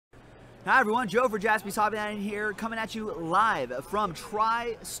Hi everyone, Joe for Jaspys Hobbyland here, coming at you live from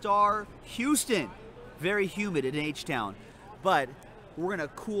TRISTAR Houston. Very humid in H-Town, but we're gonna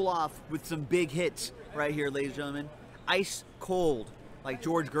cool off with some big hits right here, ladies and gentlemen. Ice cold, like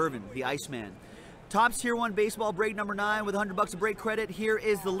George Gervin, the Iceman. Topps Tier 1 Baseball break number 9 with $100 of break credit. Here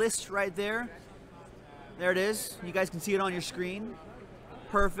is the list right there. There it is. You guys can see it on your screen.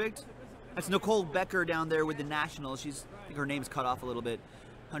 Perfect. That's Nicole Becker down there with the Nationals. I think her name's cut off a little bit.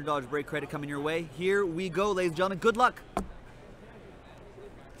 $100 break credit coming your way. Here we go, ladies and gentlemen. Good luck.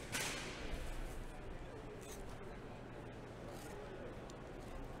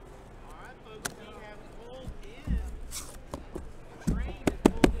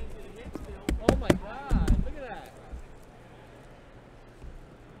 Oh my God, look at that.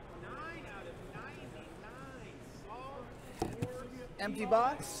 9 out of 99. Empty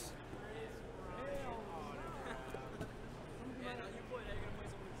box.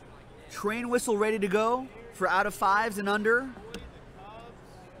 Train whistle ready to go for out of 5s and under.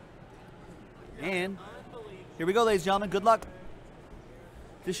 And here we go, ladies and gentlemen. Good luck.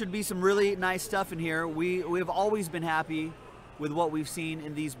 This should be some really nice stuff in here. We have always been happy with what we've seen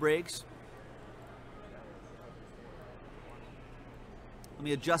in these breaks. Let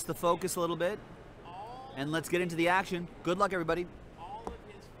me adjust the focus a little bit. And let's get into the action. Good luck, everybody.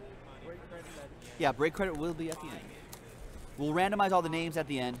 Yeah, break credit will be at the end. We'll randomize all the names at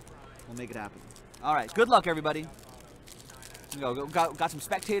the end. We'll make it happen. All right, good luck, everybody. Got some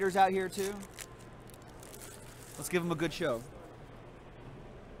spectators out here, too. Let's give them a good show.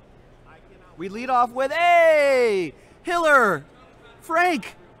 We lead off with, hey, Hiller,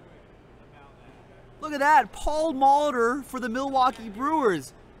 Frank. Look at that, Paul Molitor for the Milwaukee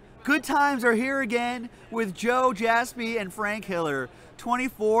Brewers. Good times are here again with Joe Jaspy and Frank Hiller.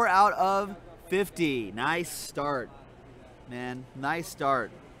 24 out of 50. Nice start, man. Nice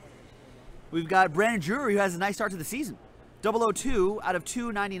start. We've got Brandon Drury, who has a nice start to the season. 002 out of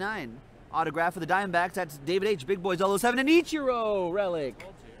 299. Autograph for the Diamondbacks. That's David H. Big Boys 007. And Ichiro relic.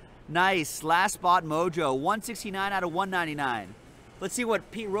 Nice. Last spot mojo. 169 out of 199. Let's see what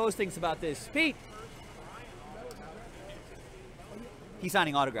Pete Rose thinks about this. Pete! He's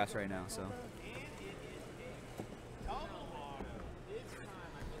signing autographs right now, so.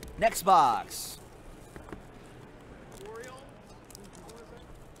 Next box.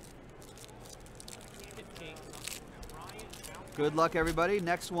 Good luck, everybody.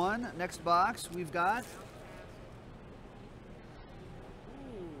 Next one, next box, we've got.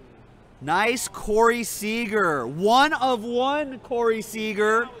 Nice Corey Seager. 1 of 1 Corey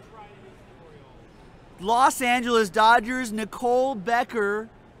Seager. Los Angeles Dodgers, Nicole Becker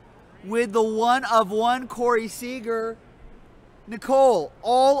with the 1 of 1 Corey Seager. Nicole,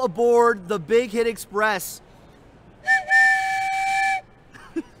 all aboard the Big Hit Express.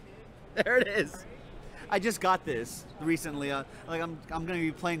 There it is. I just got this recently. I'm going to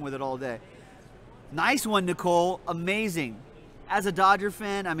be playing with it all day. Nice one, Nicole. Amazing. As a Dodger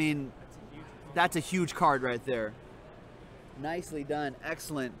fan, I mean, that's a huge card right there. Nicely done.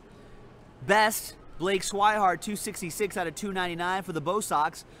 Excellent. Best, Blake Swihart, 266 out of 299 for the Bo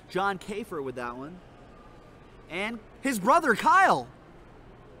Sox. John Kafer with that one. And his brother, Kyle.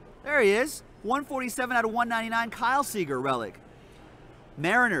 There he is. 147 out of 199, Kyle Seager relic.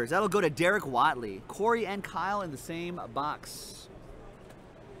 Mariners, that'll go to Derek Watley. Corey and Kyle in the same box.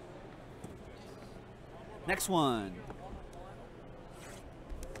 Next one.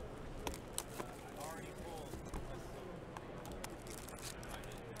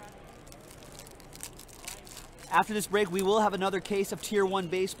 After this break, we will have another case of Tier 1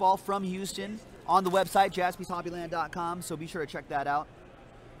 baseball from Houston on the website, JaspysHobbyland.com, so be sure to check that out.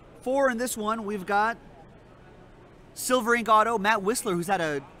 4 in this one, we've got Silver Ink Auto, Matt Whistler, who's had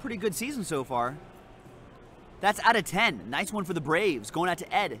a pretty good season so far. That's out of 10. Nice one for the Braves. Going out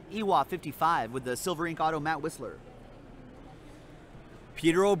to Ed, Ewa 55 with the Silver Ink Auto, Matt Whistler.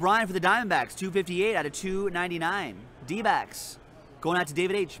 Peter O'Brien for the Diamondbacks, 258 out of 299. D-backs. Going out to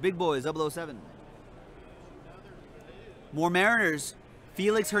David H. Big Boys 007. More Mariners.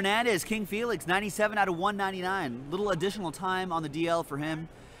 Felix Hernandez, King Felix, 97 out of 199. Little additional time on the DL for him.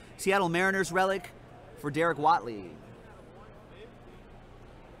 Seattle Mariners relic for Derek Watley.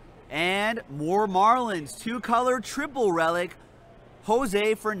 And more Marlins, 2-color triple relic,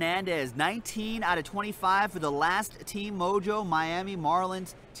 Jose Fernandez, 19 out of 25 for the last team mojo, Miami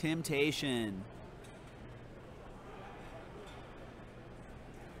Marlins Temptation.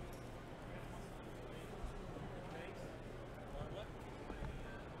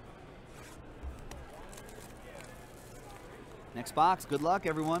 Next box. Good luck,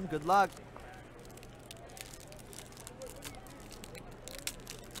 everyone. Good luck.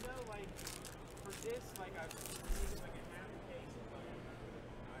 this like I think like a half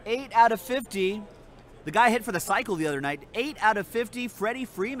case. 8 out of 50. The guy hit for the cycle the other night. 8 out of 50, Freddie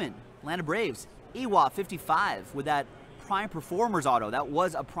Freeman, Atlanta Braves. EWA 55 with that Prime Performers auto. That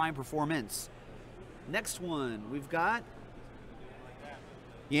was a Prime Performance. Next one, we've got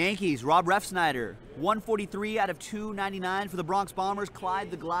Yankees, Rob Refsnyder. 143 out of 299 for the Bronx Bombers,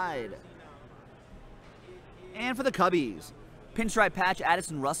 Clyde the Glide. And for the Cubbies, pinstripe patch,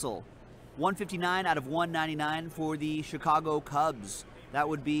 Addison Russell. 159 out of 199 for the Chicago Cubs. That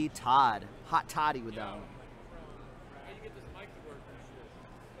would be Todd. Hot Toddy with that one. How you get this mic to work and shit?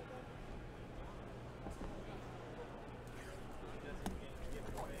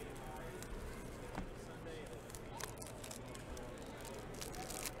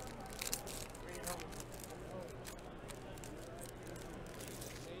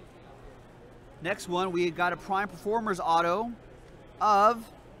 Next one, we got a Prime Performers auto of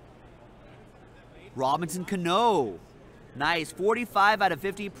Robinson Cano. Nice, 45 out of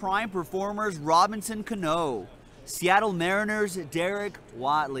 50, Prime Performers, Robinson Cano. Seattle Mariners, Derek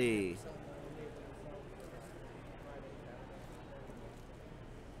Watley.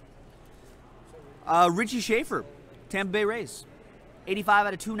 Richie Schaefer, Tampa Bay Rays. 85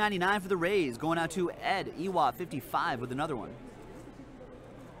 out of 299 for the Rays. Going out to Ed, EWA 55 with another one.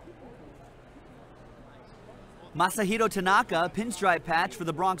 Masahiro Tanaka, pinstripe patch for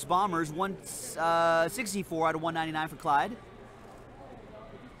the Bronx Bombers, 164 out of 199 for Clyde.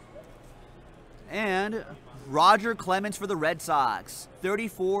 And Roger Clemens for the Red Sox,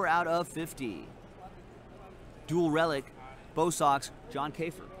 34 out of 50. Dual relic, Bo Sox, John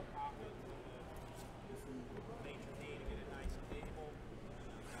Kafer.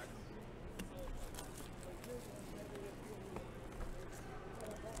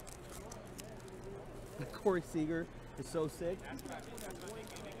 Corey Seager is so sick.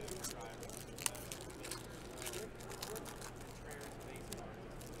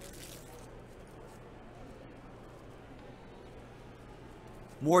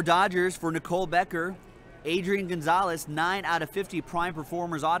 More Dodgers for Nicole Becker. Adrian Gonzalez, 9 out of 50 Prime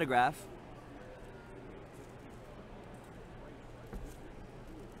Performers autograph.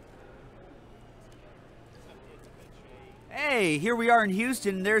 Hey, here we are in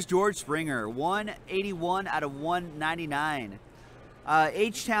Houston. There's George Springer, 181 out of 199.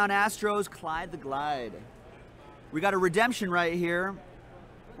 H-Town Astros, Clyde the Glide. We got a redemption right here.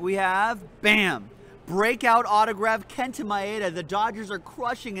 We have, bam, breakout autograph, Kenta Maeda. The Dodgers are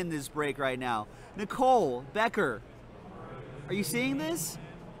crushing in this break right now. Nicole Becker, are you seeing this?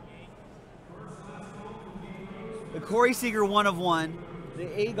 The Corey Seager 1 of 1,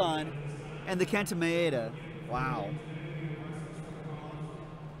 the Agon, and the Kenta Maeda. Wow.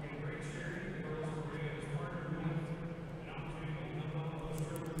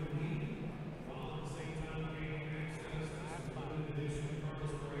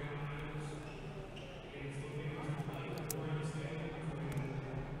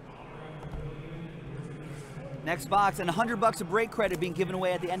 Next box, and $100 of break credit being given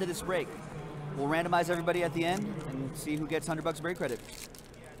away at the end of this break. We'll randomize everybody at the end and see who gets $100 of break credit.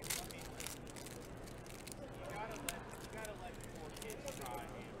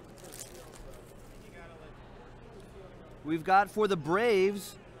 We've got for the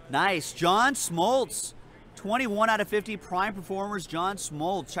Braves, nice, John Smoltz. 21 out of 50 Prime Performers, John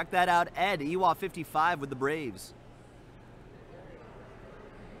Smoltz. Check that out, Ed, EWA 55 with the Braves.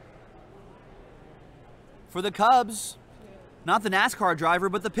 For the Cubs, not the NASCAR driver,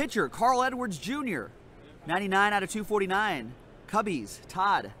 but the pitcher, Carl Edwards Jr. 99 out of 249. Cubbies,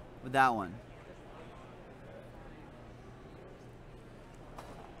 Todd with that one.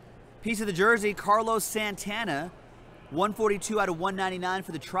 Piece of the jersey, Carlos Santana. 142 out of 199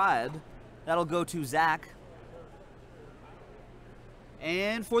 for the Tribe. That'll go to Zach.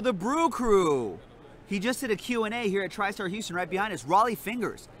 And for the Brew Crew, he just did a Q&A here at TriStar Houston right behind us. Raleigh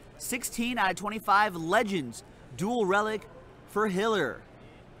Fingers. 16 out of 25 Legends dual relic for Hiller.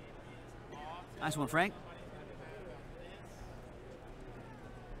 Nice one, Frank.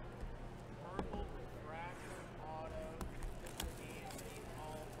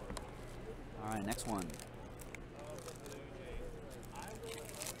 All right, next one.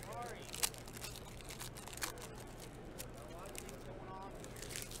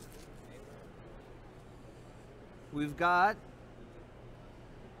 We've got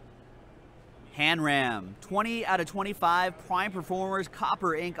Hanram, 20 out of 25, Prime Performers,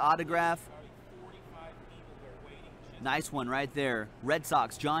 Copper Ink autograph. Nice one right there. Red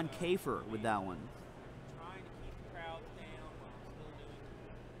Sox, John Kafer with that one.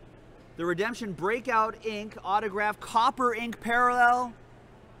 The Redemption Breakout Ink autograph, Copper Ink parallel,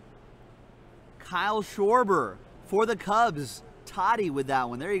 Kyle Schwarber for the Cubs. Toddy with that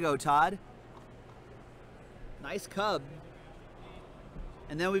one. There you go, Todd. Nice Cub.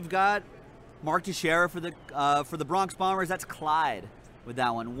 And then we've got Mark Teixeira for the Bronx Bombers. That's Clyde with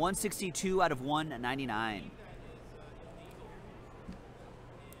that one. 162 out of 199.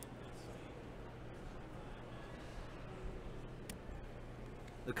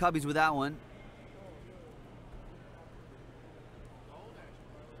 The Cubbies with that one.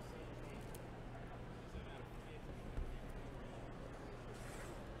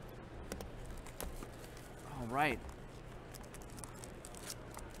 All right.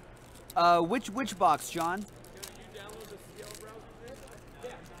 Which box, John?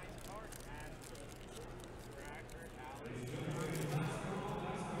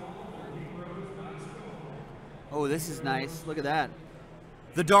 Oh, this is nice. Look at that.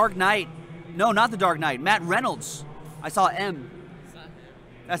 The Dark Knight. No, not the Dark Knight. Matt Reynolds. I saw M.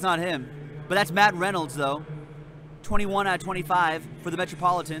 That's not him. But that's Matt Reynolds, though. 21 out of 25 for the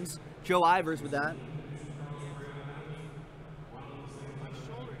Metropolitans. Joe Ivers with that.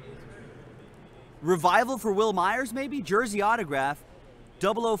 Revival for Will Myers, maybe? Jersey autograph.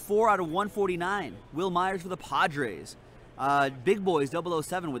 004 out of 149. Will Myers for the Padres. Big Boys,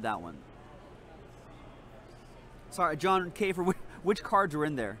 007 with that one. Sorry, John Kafer, which cards were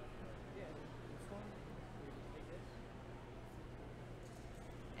in there?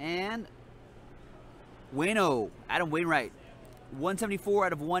 And Adam Wainwright. 174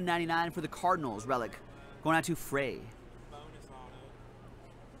 out of 199 for the Cardinals relic. Going out to Frey.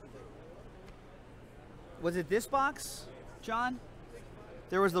 Was it this box, John?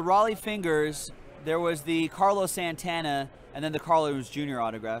 There was the Raleigh Fingers, there was the Carlos Santana, and then the Carlos Jr.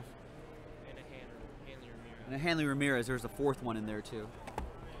 autograph. And a Hanley Ramirez. There's a fourth one in there, too.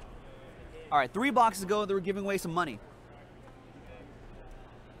 All right, 3 boxes ago, they were giving away some money.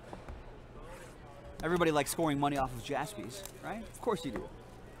 Everybody likes scoring money off of Jaspys, right? Of course you do.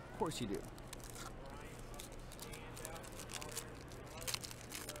 Of course you do.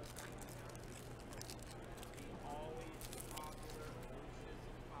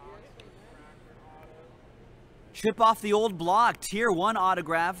 Chip off the old block. Tier 1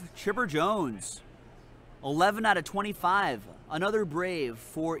 autograph. Chipper Jones. 11 out of 25. Another Brave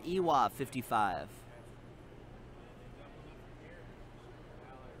for Iwa, 55.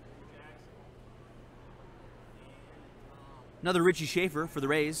 Another Richie Schaefer for the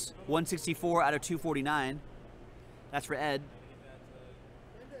Rays. 164 out of 249. That's for Ed.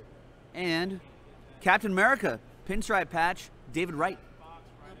 And Captain America. Pinstripe patch. David Wright.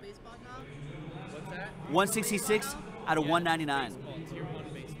 166 out of 199. Tier 1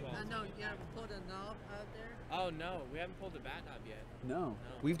 baseball. No, you haven't pulled a knob out there? Oh, no. We haven't pulled a bat knob yet. No.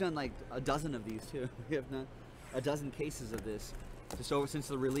 We've done like a dozen of these, too. We have not a dozen cases of this. Just over since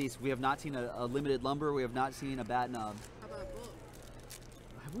the release. We have not seen a limited lumber. We have not seen a bat knob. How about a book?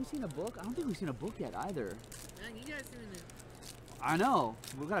 Have we seen a book? I don't think we've seen a book yet, either. Man, you guys doing it. I know.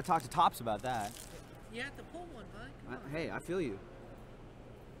 We've got to talk to Topps about that. You have to pull one, Mike. Hey, I feel you.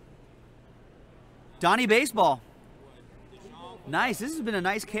 Donnie Baseball. Nice. This has been a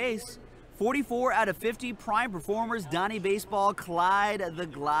nice case. 44 out of 50 prime performers. Donnie Baseball, Clyde the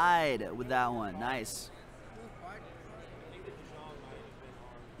Glide with that one. Nice.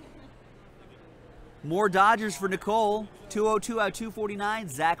 More Dodgers for Nicole. 202 out of 249.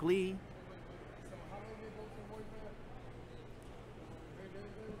 Zach Lee.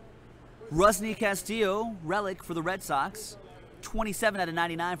 Rusney Castillo, relic for the Red Sox. 27 out of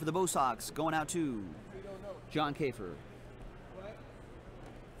 99 for the Bo Sox. Going out to John Kafer.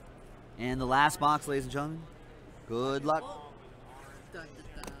 And the last box, ladies and gentlemen. Good luck.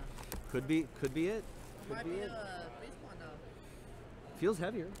 Could be it. Could be it. Feels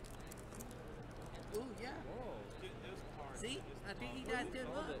heavier. Ooh, yeah. See? I think you guys did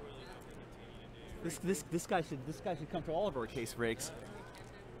well. This guy should come to all of our case breaks.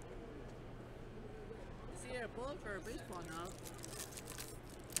 Is he a book or a baseball now?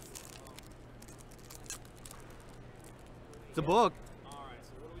 It's a book. Alright,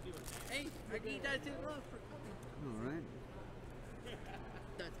 so what are we doing next? Hey, I think you guys did well for coming. All right.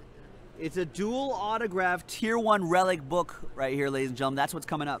 It's a dual autograph Tier 1 relic book right here, ladies and gentlemen. That's what's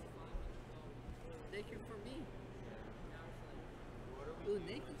coming up. Take it from me. Ooh,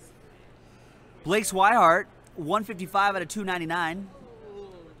 Nikes. Blake Swihart, 155 out of 299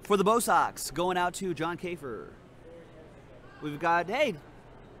 for the Bo Sox. Going out to John Kafer. We've got, hey,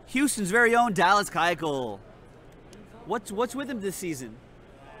 Houston's very own Dallas Keuchel. What's with him this season?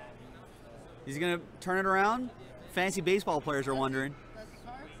 He's going to turn it around? Fancy baseball players are wondering.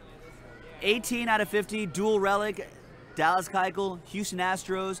 18 out of 50, dual relic. Dallas Keuchel, Houston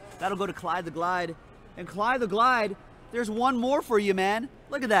Astros. That'll go to Clyde the Glide. And Clyde the Glide, there's one more for you, man.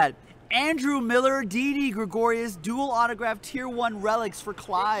 Look at that. Andrew Miller, Didi Gregorius, dual autograph Tier 1 relics for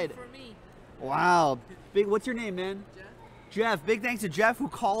Clyde. For me. Wow. Big. What's your name, man? Jeff. Jeff. Big thanks to Jeff who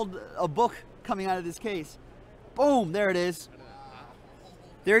called a book coming out of this case. Boom. There it is.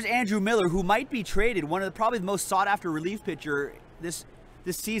 There's Andrew Miller, who might be traded. One of the probably the most sought-after relief pitcher this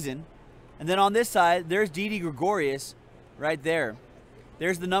season. And then on this side, there's Didi Gregorius right there.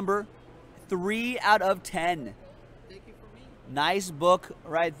 There's the number 3 out of 10. Thank you for me. Nice book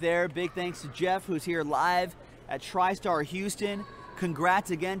right there. Big thanks to Jeff, who's here live at TriStar Houston.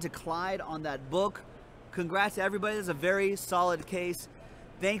 Congrats again to Clyde on that book. Congrats to everybody. This is a very solid case.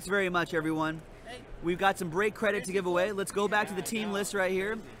 Thanks very much, everyone. We've got some break credit to give away. Let's go back to the team list right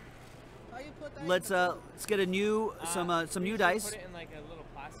here. Let's get a new some new dice.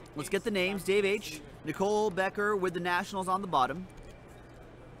 Let's get the names. Dave H, Nicole Becker with the Nationals on the bottom.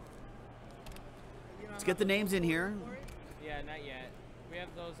 Let's get the names in here. Yeah, not yet. We have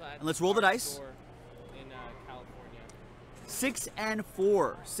those. And let's roll the dice. In California. 6 and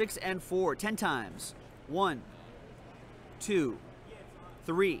 4. 6 and 4. 10 times. 1, 2,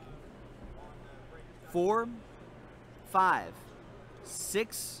 3, 4, 5,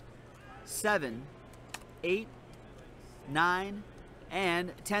 6, 7, 8, 9,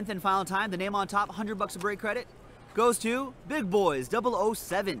 and 10th and final time. The name on top, $100 of break credit, goes to Big Boys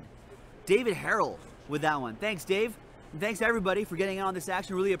 007. David Harrell with that one. Thanks, Dave. And thanks to everybody for getting in on this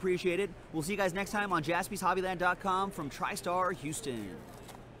action. Really appreciate it. We'll see you guys next time on JaspysHobbyland.com from TriStar Houston.